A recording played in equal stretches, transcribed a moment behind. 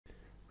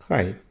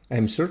Hi,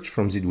 I'm Serge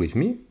from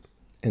Z-WaveMe,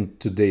 and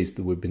today's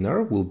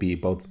webinar will be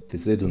about the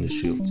Z-Uno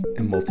Shield,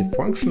 a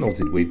multifunctional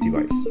Z-Wave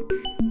device.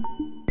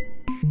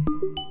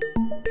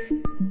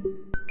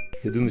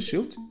 Z-Uno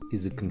Shield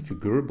is a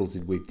configurable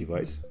Z-Wave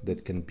device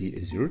that can be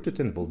a 0 to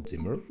 10 volt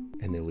dimmer,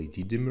 an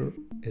LED dimmer,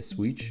 a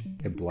switch,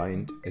 a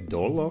blind, a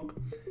door lock,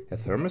 a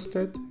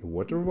thermostat, a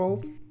water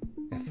valve,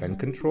 a fan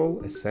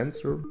control, a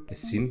sensor, a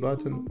scene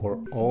button,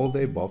 or all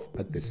the above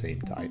at the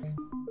same time.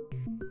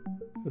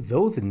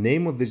 Though the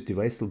name of this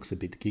device looks a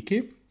bit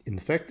geeky, in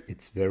fact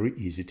it's very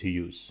easy to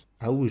use.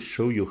 I will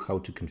show you how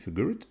to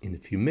configure it in a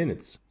few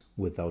minutes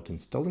without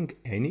installing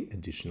any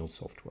additional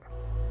software.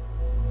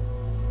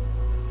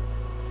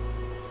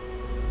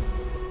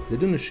 The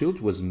Z-Uno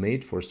Shield was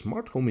made for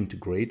smart home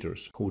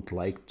integrators who would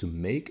like to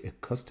make a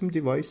custom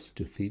device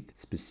to fit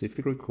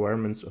specific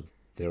requirements of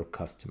their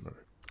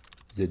customer.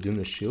 The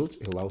Z-Uno Shield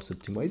allows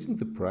optimizing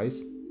the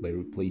price by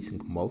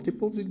replacing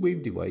multiple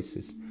Z-Wave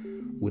devices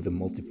with a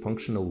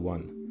multifunctional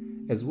one,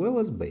 as well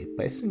as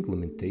bypassing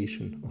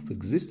limitation of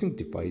existing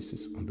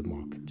devices on the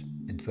market.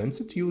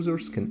 Advanced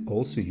users can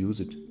also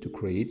use it to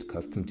create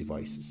custom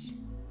devices.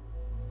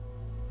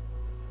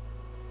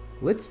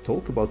 Let's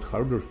talk about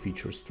hardware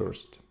features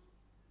first.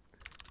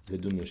 The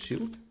Z-Uno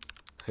Shield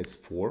has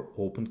 4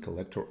 open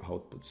collector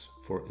outputs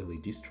for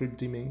LED strip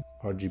dimming,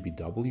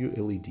 RGBW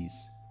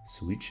LEDs,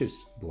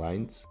 switches,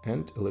 blinds,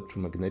 and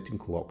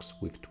electromagnetic locks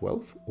with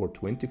 12 or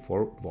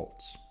 24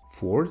 volts.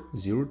 4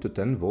 0 to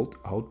 10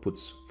 volt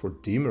outputs for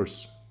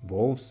dimmers,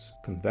 valves,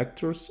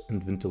 convectors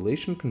and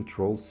ventilation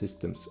control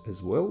systems,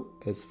 as well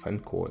as fan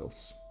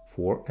coils.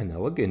 4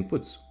 analog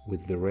inputs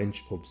with the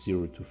range of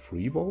 0 to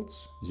 3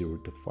 volts, 0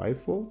 to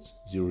 5 volts,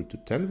 0 to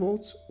 10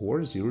 volts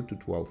or 0 to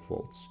 12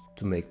 volts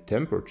to make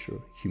temperature,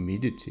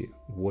 humidity,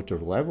 water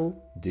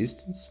level,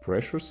 distance,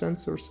 pressure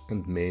sensors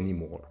and many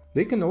more.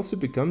 They can also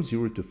become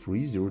 0 to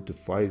 3, 0 to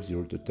 5,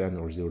 0 to 10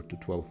 or 0 to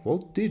 12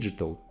 volt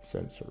digital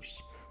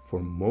sensors for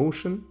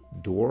motion,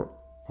 door,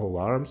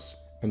 alarms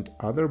and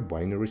other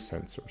binary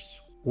sensors.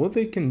 Or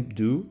they can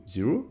do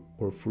 0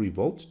 or 3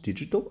 volt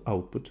digital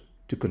output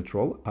to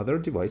control other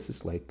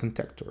devices like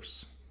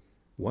contactors.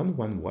 One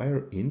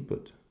wire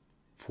input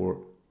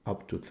for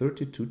up to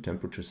 32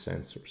 temperature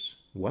sensors,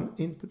 one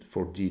input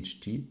for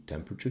DHT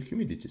temperature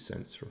humidity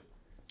sensor,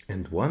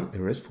 and one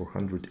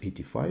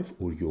RS485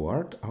 or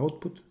UART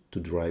output to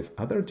drive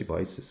other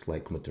devices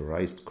like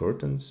motorized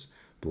curtains,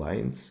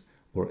 blinds,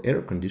 or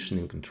air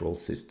conditioning control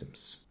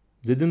systems.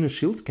 The Z-Uno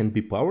Shield can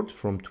be powered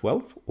from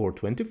 12 or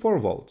 24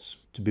 volts.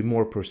 To be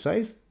more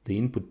precise, the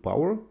input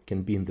power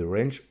can be in the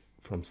range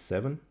from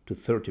 7 to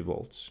 30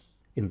 volts.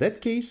 In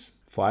that case,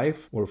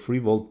 5 or 3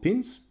 volt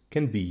pins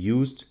can be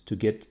used to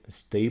get a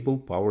stable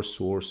power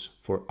source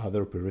for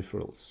other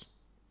peripherals.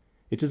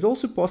 It is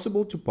also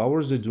possible to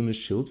power the Z-Uno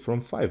Shield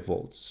from 5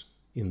 volts.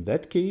 In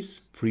that case,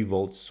 3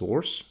 volt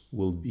source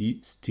will be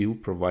still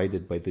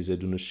provided by the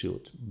Z-Uno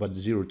Shield, but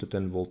 0 to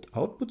 10 volt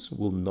outputs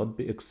will not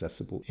be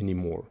accessible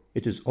anymore.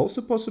 It is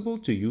also possible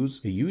to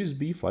use a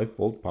USB 5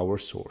 volt power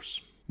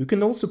source. You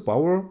can also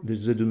power the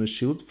Z-Uno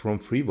Shield from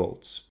 3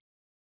 volts.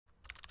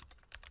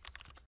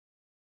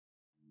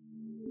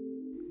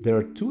 There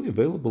are 2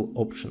 available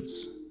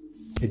options: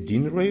 a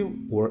DIN rail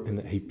or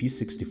an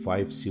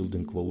IP65 sealed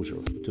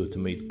enclosure to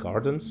automate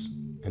gardens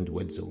and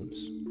wet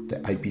zones. The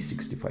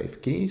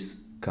IP65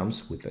 case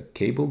comes with a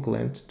cable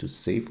gland to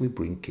safely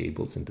bring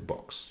cables in the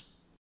box.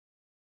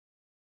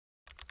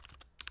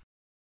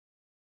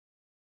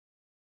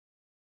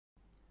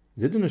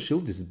 Z-Uno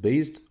Shield is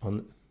based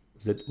on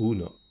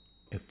Z-Uno,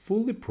 a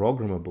fully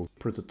programmable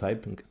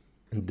prototyping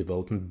and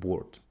development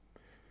board.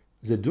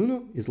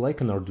 Z-Uno is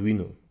like an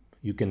Arduino.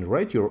 You can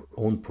write your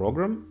own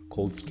program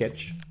called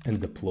Sketch and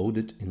upload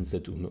it in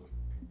Z-Uno.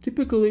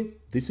 Typically,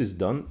 this is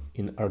done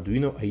in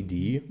Arduino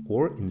IDE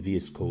or in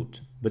VS Code.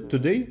 But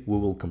today we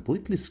will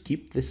completely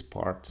skip this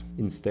part.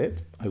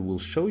 Instead, I will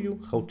show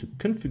you how to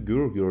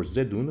configure your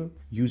Z-Uno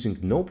using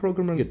no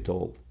programming at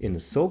all in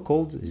a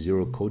so-called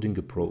zero coding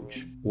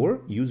approach,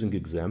 or using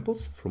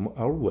examples from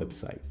our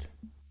website.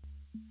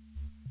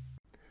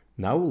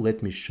 Now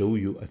let me show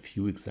you a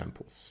few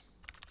examples.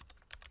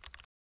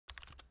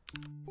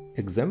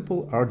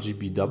 Example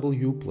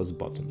RGBW plus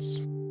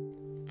buttons.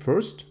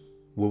 First,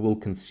 we will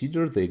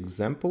consider the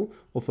example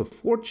of a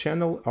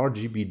 4-channel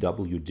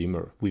RGBW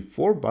dimmer with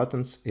 4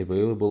 buttons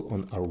available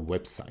on our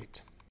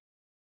website.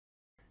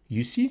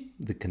 You see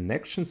the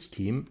connection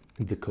scheme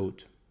in the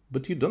code,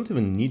 but you don't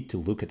even need to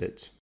look at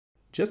it.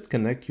 Just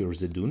connect your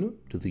Z-Uno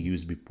to the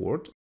USB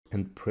port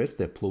and press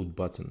the upload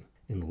button.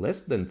 In less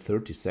than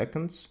 30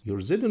 seconds,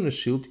 your Z-Uno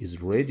Shield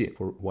is ready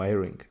for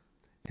wiring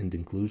and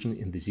inclusion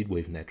in the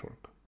Z-Wave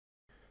network.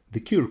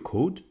 The QR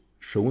code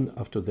shown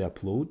after the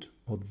upload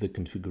of the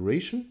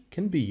configuration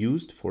can be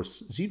used for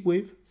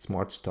Z-Wave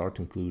Smart Start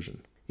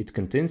inclusion. It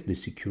contains the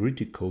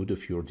security code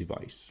of your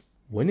device.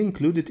 When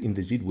included in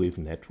the Z-Wave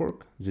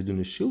network, the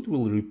Z-Uno Shield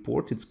will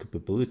report its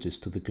capabilities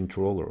to the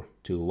controller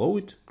to allow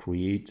it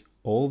create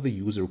all the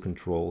user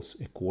controls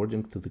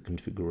according to the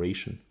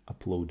configuration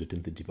uploaded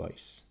in the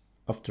device.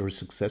 After a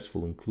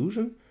successful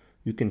inclusion,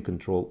 you can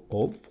control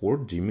all 4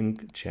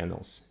 dimming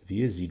channels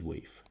via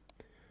Z-Wave.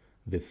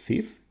 The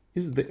 5th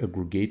is the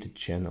aggregated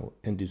channel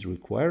and is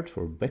required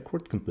for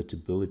backward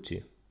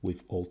compatibility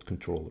with old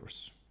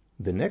controllers.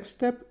 The next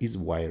step is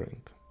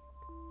wiring.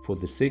 For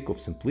the sake of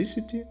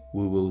simplicity,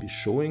 we will be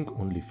showing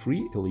only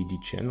 3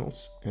 LED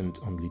channels and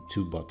only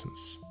 2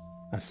 buttons.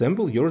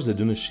 Assemble your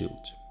Z-Uno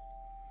Shield.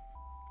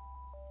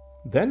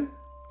 Then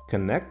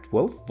connect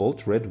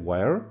 12-volt red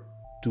wire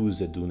to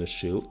Z-Uno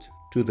Shield,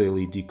 to the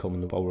LED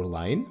common power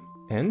line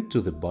and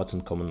to the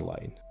button common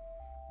line,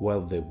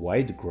 while the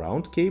white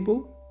ground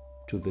cable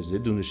to the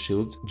Z-Uno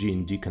Shield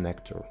G&D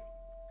connector.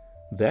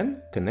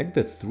 Then connect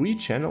the 3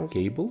 channel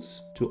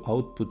cables to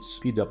outputs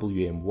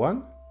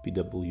PWM1,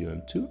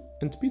 PWM2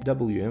 and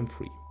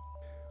PWM3.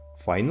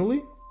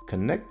 Finally,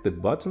 connect the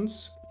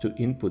buttons to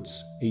inputs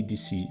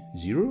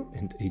ADC0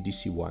 and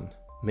ADC1.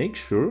 Make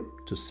sure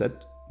to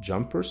set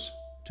jumpers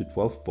to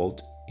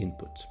 12-volt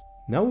input.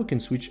 Now we can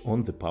switch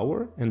on the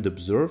power and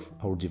observe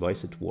our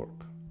device at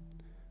work.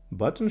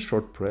 Button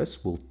short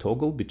press will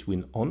toggle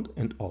between on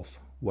and off,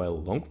 while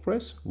long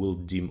press will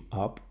dim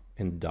up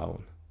and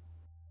down.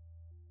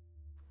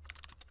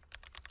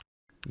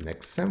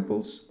 Next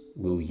samples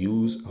will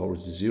use our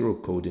zero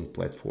coding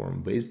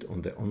platform based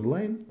on the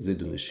online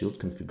Z-Uno Shield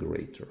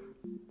Configurator.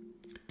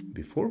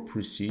 Before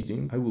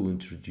proceeding, I will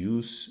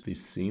introduce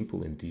this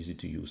simple and easy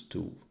to use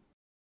tool.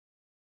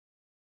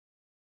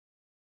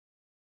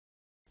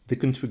 The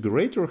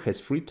configurator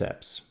has 3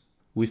 tabs,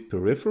 with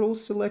peripheral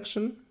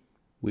selection,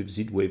 with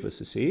Z-Wave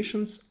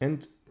associations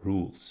and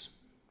rules.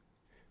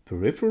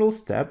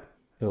 Peripherals tab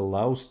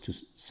allows to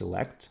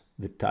select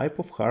the type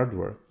of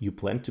hardware you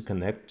plan to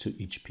connect to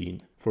each pin.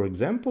 For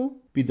example,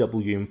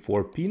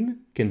 PWM4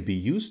 pin can be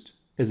used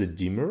as a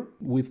dimmer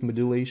with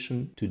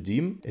modulation to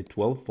dim a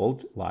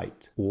 12-volt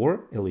light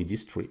or LED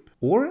strip,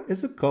 or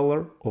as a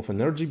color of an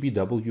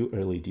RGBW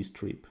LED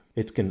strip.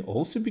 It can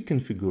also be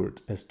configured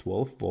as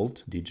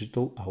 12-volt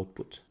digital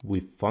output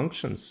with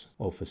functions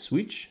of a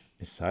switch,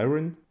 a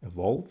siren, a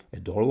valve, a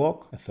door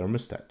lock, a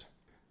thermostat.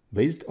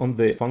 Based on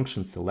the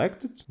function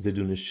selected,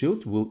 Z-Uno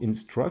Shield will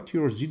instruct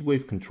your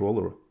Z-Wave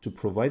controller to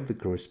provide the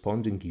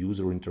corresponding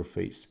user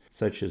interface,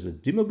 such as a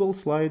dimmable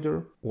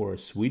slider or a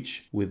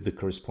switch with the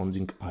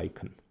corresponding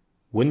icon.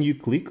 When you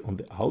click on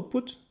the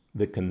output,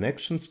 the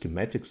connection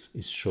schematics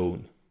is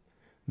shown.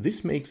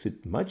 This makes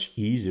it much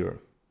easier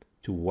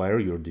to wire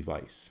your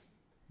device.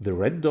 The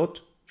red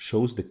dot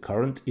shows the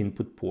current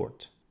input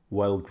port,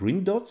 while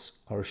green dots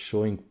are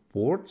showing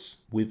ports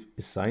with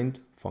assigned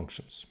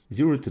functions.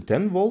 0 to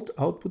 10 volt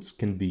outputs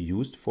can be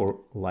used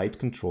for light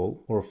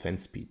control or fan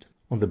speed.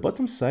 On the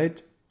bottom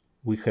side,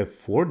 we have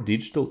 4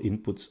 digital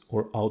inputs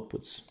or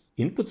outputs.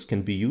 Inputs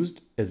can be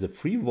used as a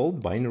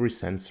 3-volt binary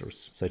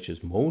sensors, such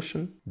as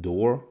motion,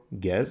 door,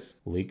 gas,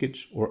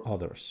 leakage, or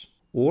others.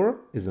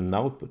 Or as an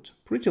output,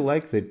 pretty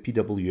like the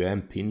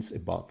PWM pins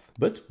above,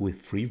 but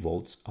with 3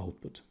 volts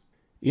output.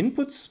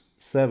 Inputs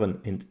 7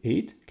 and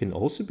 8 can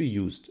also be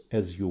used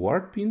as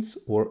UART pins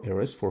or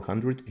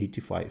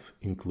RS485,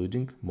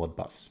 including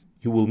Modbus.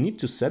 You will need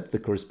to set the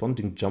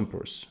corresponding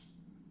jumpers.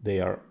 They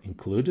are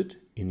included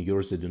in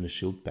your Z-Uno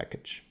Shield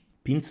package.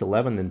 Pins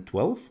 11 and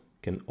 12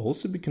 can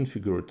also be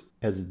configured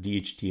as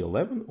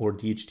DHT11 or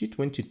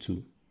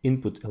DHT22.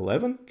 Input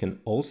 11 can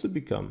also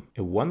become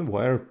a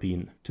 1-wire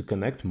pin to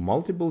connect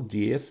multiple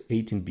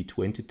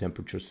DS18B20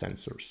 temperature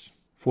sensors.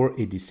 4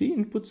 ADC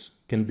inputs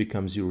can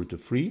become 0 to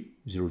 3,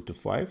 0 to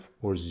 5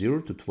 or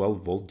 0 to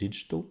 12 volt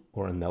digital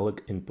or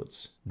analog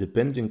inputs.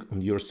 Depending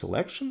on your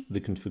selection,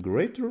 the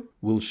configurator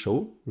will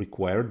show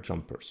required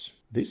jumpers.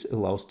 This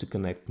allows to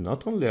connect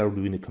not only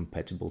Arduino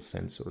compatible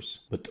sensors,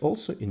 but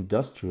also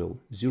industrial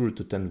 0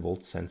 to 10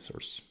 volt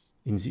sensors.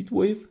 In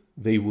Z-Wave,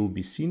 they will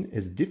be seen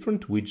as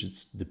different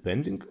widgets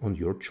depending on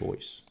your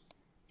choice.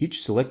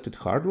 Each selected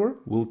hardware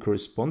will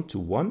correspond to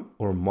one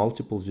or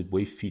multiple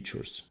Z-Wave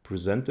features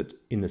presented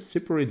in a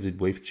separate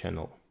Z-Wave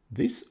channel.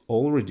 This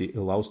already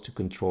allows to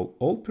control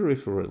all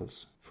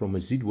peripherals from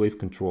a Z-Wave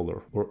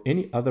controller or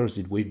any other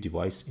Z-Wave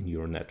device in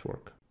your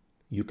network.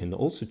 You can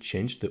also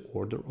change the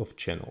order of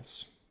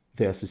channels.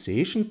 The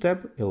Association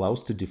tab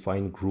allows to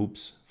define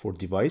groups for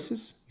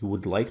devices you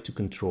would like to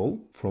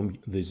control from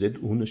the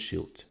Z-Uno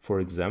Shield.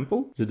 For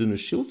example, Z-Uno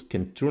Shield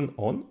can turn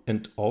on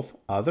and off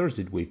other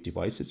Z-Wave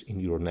devices in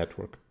your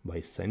network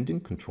by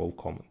sending control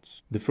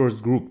commands. The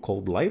first group,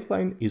 called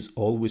Lifeline, is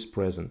always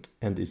present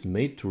and is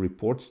made to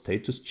report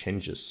status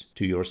changes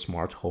to your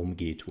smart home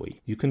gateway.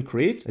 You can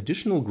create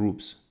additional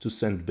groups to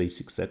send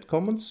basic set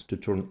commands to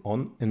turn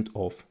on and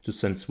off, to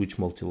send switch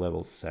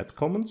multi-level set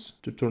commands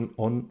to turn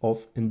on,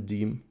 off and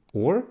dim,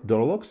 or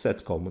door lock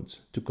set commands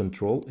to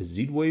control a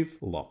Z-Wave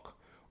lock,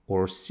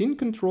 or scene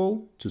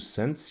control to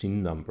send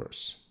scene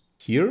numbers.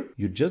 Here,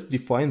 you just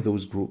define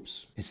those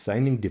groups.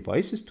 Assigning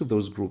devices to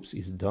those groups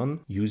is done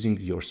using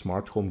your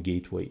smart home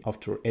gateway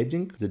after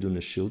adding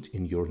Z-Uno Shield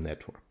in your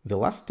network. The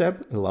last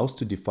tab allows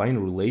to define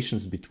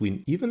relations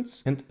between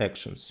events and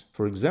actions.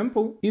 For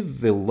example,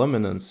 if the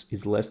luminance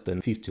is less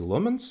than 50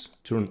 lumens,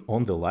 turn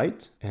on the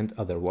light and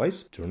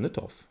otherwise turn it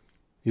off.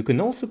 You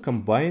can also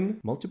combine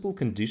multiple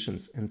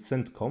conditions and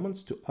send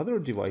commands to other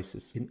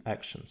devices in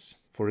actions.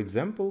 For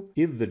example,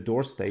 if the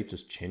door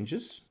status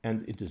changes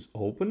and it is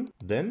open,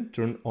 then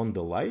turn on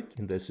the light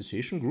in the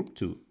association group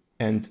 2,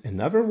 and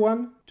another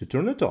one to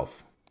turn it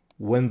off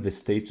when the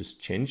status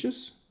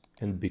changes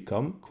and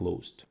become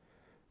closed.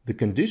 The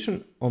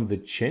condition on the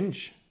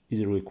change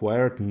is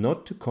required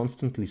not to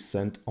constantly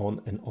send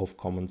on and off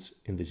commands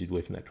in the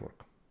Z-Wave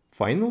network.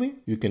 Finally,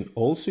 you can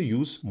also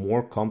use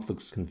more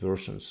complex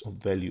conversions of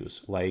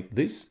values like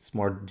this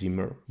smart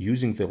dimmer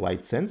using the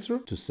light sensor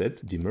to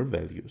set dimmer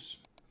values.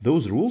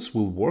 Those rules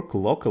will work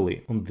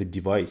locally on the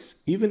device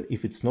even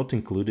if it's not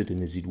included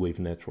in a Z-Wave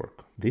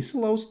network. This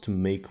allows to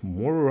make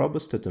more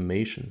robust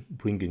automation,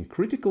 bringing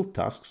critical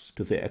tasks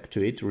to the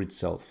actuator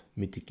itself,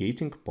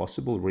 mitigating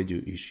possible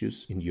radio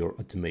issues in your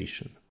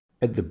automation.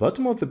 At the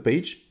bottom of the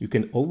page, you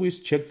can always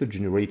check the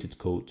generated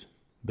code.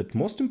 But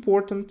most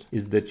important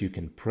is that you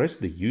can press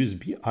the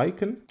USB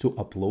icon to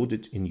upload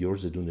it in your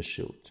Z-Uno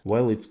Shield.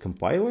 While it's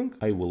compiling,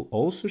 I will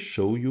also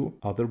show you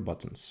other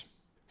buttons.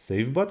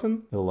 Save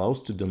button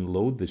allows to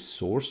download the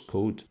source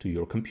code to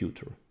your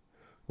computer.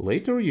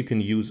 Later you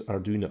can use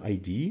Arduino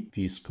IDE,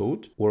 VS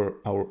Code or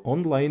our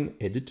online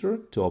editor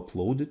to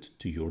upload it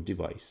to your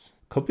device.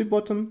 Copy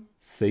button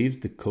saves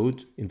the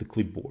code in the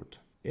clipboard.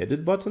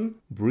 Edit button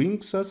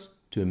brings us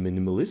to a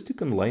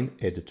minimalistic online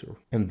editor,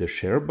 and the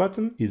share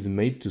button is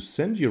made to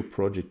send your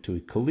project to a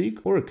colleague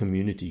or a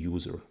community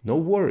user. No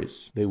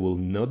worries, they will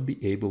not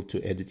be able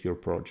to edit your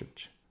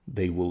project.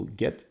 They will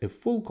get a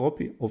full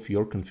copy of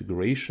your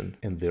configuration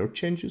and their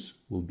changes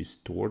will be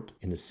stored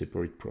in a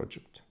separate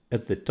project.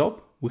 At the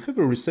top, we have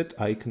a reset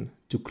icon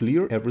to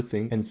clear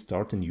everything and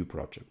start a new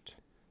project.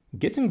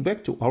 Getting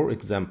back to our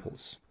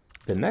examples,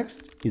 the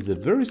next is a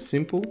very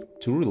simple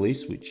two-relay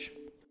switch.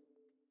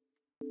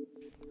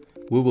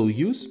 We will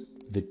use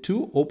the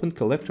two open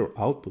collector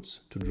outputs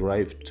to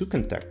drive two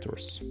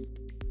contactors.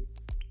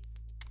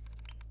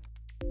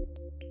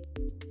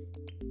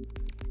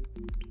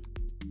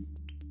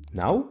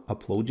 Now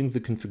uploading the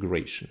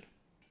configuration.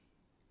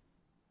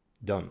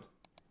 Done.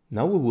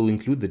 Now we will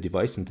include the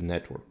device in the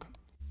network.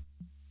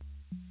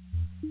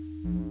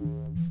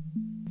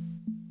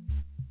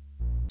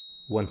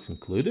 Once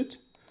included,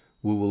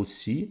 we will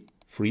see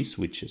 3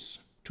 switches,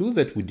 2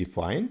 that we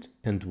defined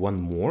and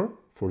 1 more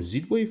for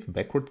Z-Wave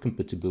backward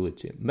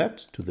compatibility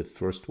mapped to the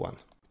first one.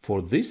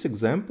 For this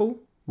example,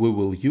 we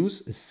will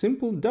use a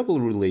simple double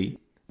relay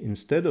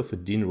instead of a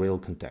DIN rail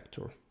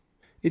contactor.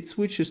 It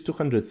switches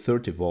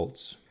 230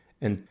 volts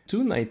and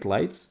 2 night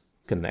lights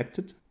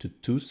connected to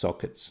 2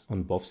 sockets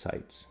on both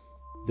sides.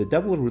 The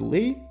double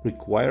relay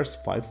requires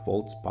 5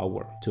 volts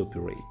power to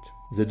operate.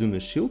 The Z-Uno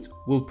Shield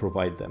will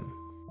provide them.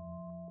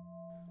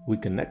 We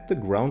connect the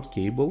ground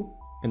cable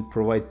and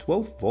provide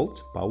 12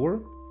 volt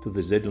power to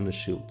the Z-Uno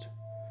Shield.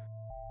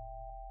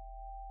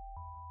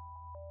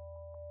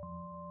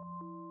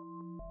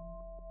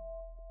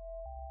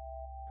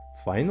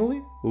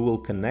 Finally, we will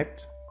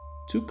connect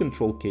 2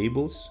 control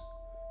cables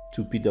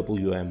to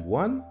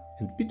PWM1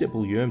 and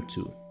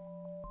PWM2.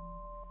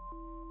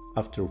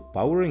 After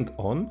powering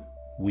on,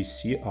 we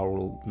see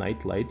our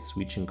night lights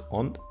switching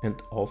on and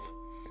off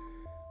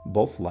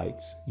both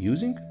lights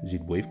using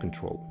Z-Wave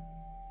control.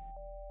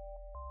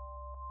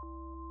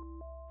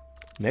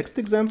 Next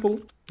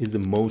example is a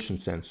motion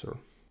sensor.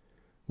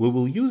 We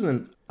will use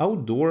an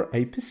outdoor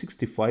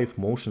IP65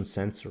 motion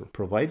sensor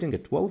providing a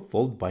 12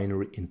 volt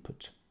binary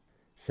input.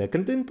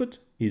 Second input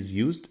is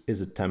used as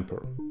a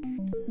temper.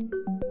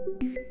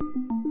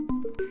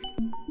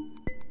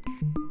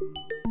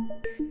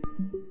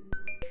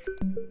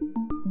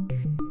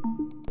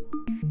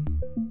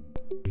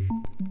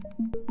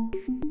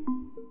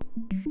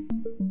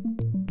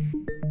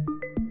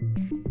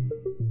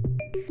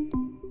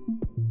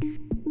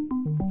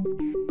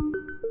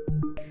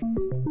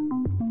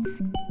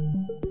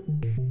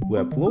 We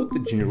upload the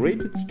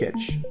generated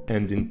sketch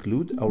and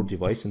include our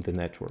device in the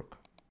network.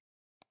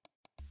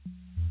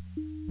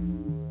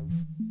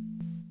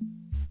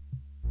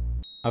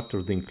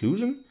 After the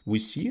inclusion, we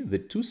see the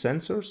 2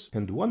 sensors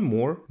and 1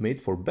 more made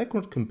for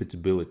backward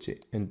compatibility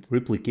and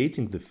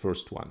replicating the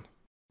first one.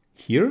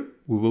 Here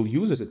we will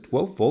use a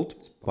 12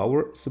 volt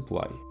power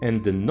supply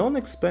and the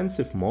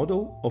non-expensive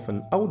model of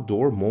an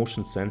outdoor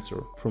motion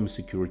sensor from a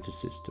security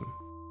system.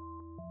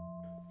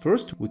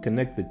 First, we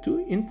connect the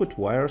 2 input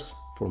wires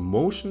for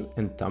motion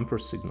and tamper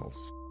signals.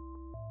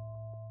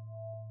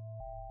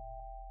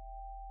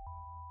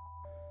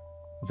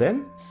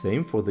 Then,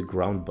 same for the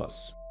ground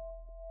bus.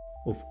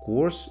 Of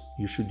course,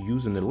 you should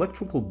use an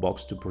electrical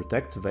box to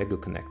protect Vega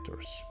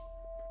connectors.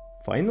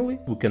 Finally,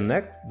 we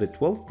connect the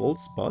 12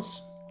 volts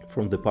bus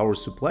from the power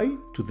supply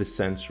to the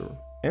sensor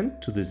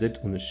and to the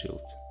Z-Uno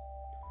Shield.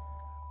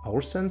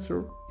 Our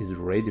sensor is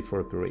ready for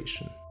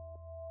operation.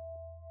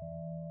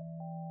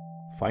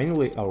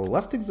 Finally, our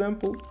last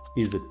example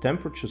is a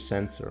temperature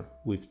sensor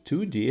with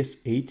 2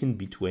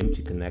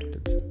 DS18B20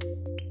 connected.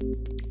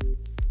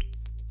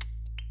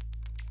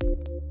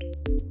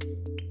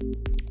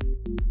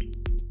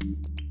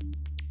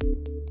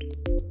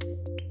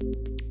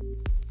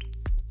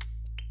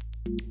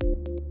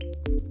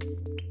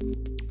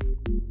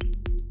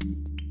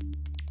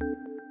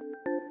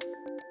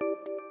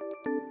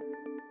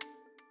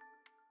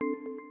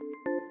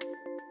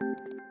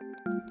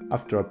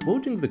 After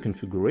uploading the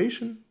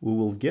configuration, we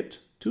will get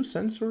 2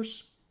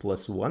 sensors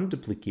plus 1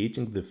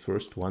 duplicating the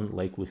first one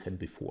like we had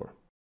before.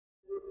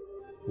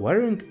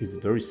 Wiring is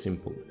very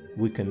simple.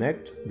 We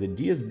connect the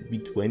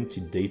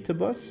DSB20 data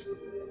bus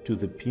to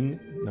the pin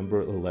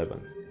number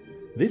 11.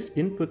 This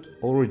input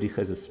already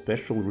has a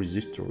special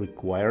resistor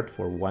required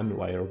for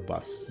one-wire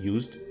bus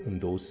used in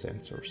those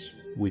sensors.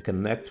 We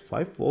connect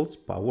 5 volts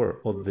power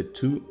of the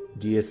two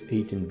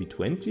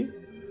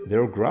DS18B20.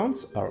 Their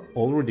grounds are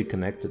already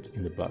connected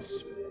in the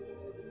bus.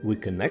 We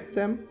connect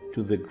them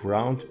to the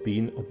ground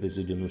pin of the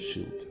Z-Uno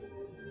Shield.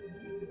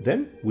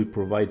 Then we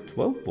provide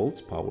 12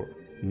 volts power.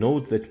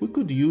 Note that we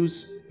could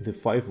use the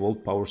 5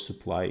 volt power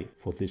supply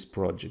for this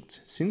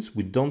project, since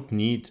we don't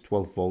need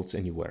 12 volts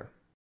anywhere.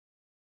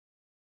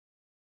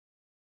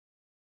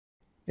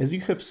 As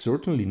you have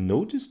certainly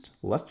noticed,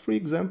 last 3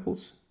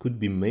 examples could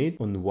be made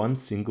on one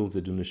single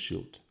Z-Uno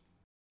Shield.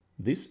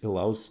 This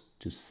allows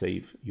to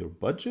save your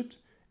budget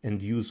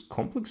and use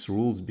complex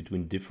rules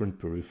between different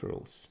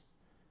peripherals.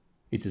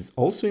 It is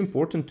also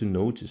important to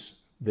notice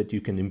that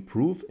you can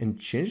improve and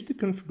change the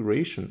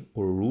configuration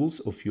or rules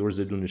of your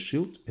Z-Uno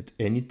Shield at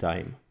any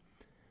time.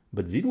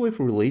 But Z-Wave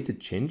related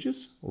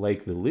changes,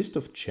 like the list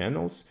of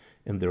channels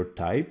and their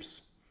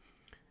types,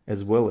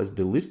 as well as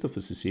the list of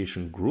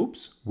association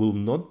groups, will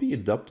not be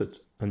adopted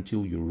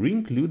until you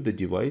re-include the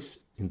device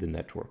in the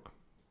network.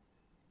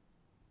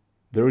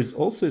 There is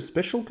also a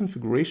special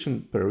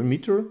configuration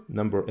parameter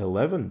number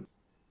 11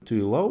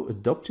 to allow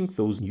adopting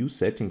those new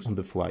settings on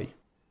the fly,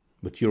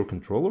 but your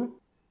controller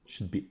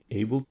should be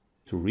able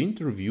to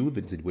re-interview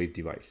the Z-Wave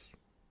device.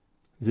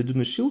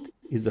 Z-Uno Shield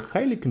is a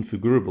highly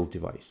configurable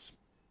device.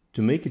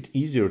 To make it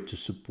easier to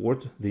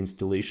support the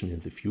installation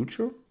in the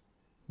future,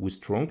 we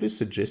strongly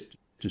suggest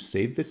to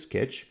save the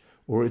sketch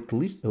or at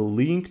least a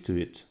link to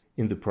it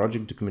in the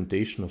project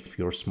documentation of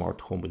your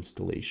smart home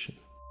installation.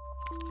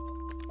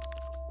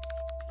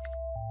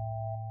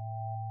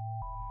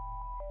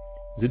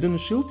 Z-Uno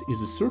Shield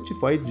is a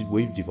certified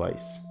Z-Wave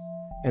device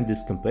and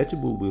is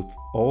compatible with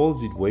all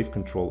Z-Wave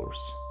controllers.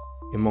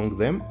 Among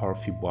them are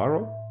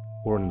Fibaro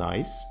or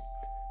Nice,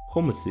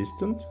 Home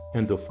Assistant,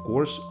 and of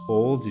course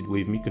all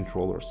Z-WaveMe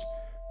controllers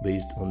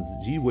based on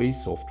Z-Wave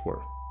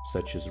software,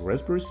 such as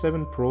Raspberry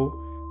 7 Pro,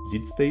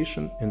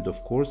 Z-Station, and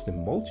of course the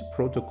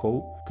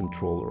multi-protocol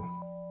controller.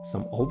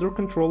 Some older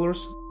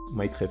controllers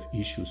might have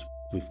issues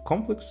with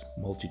complex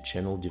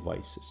multi-channel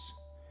devices.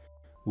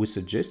 We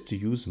suggest to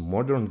use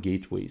modern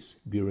gateways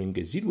bearing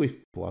a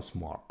Z-Wave Plus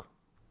mark.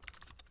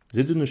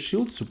 Z-Uno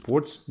Shield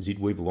supports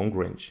Z-Wave long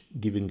range,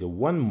 giving a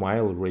 1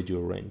 mile radio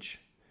range.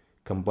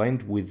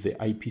 Combined with the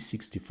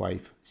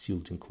IP65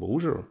 sealed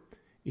enclosure,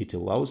 it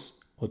allows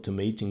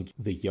automating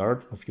the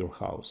yard of your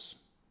house.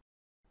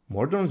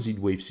 Modern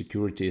Z-Wave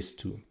Security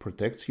S2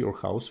 protects your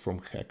house from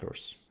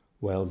hackers,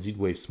 while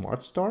Z-Wave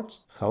Smart Start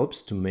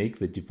helps to make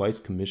the device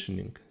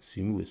commissioning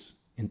seamless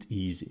and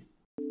easy.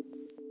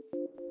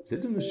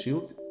 Z-Uno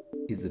Shield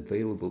is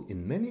available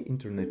in many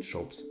internet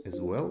shops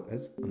as well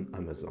as on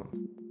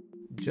Amazon.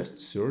 Just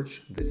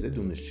search the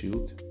Z-Uno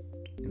Shield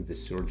in the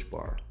search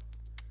bar.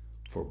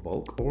 For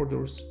bulk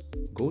orders,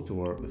 go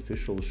to our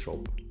official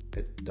shop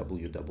at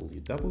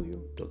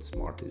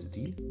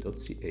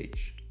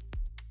www.smartsd.ch.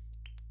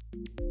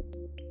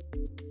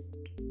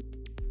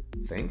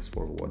 Thanks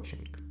for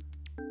watching.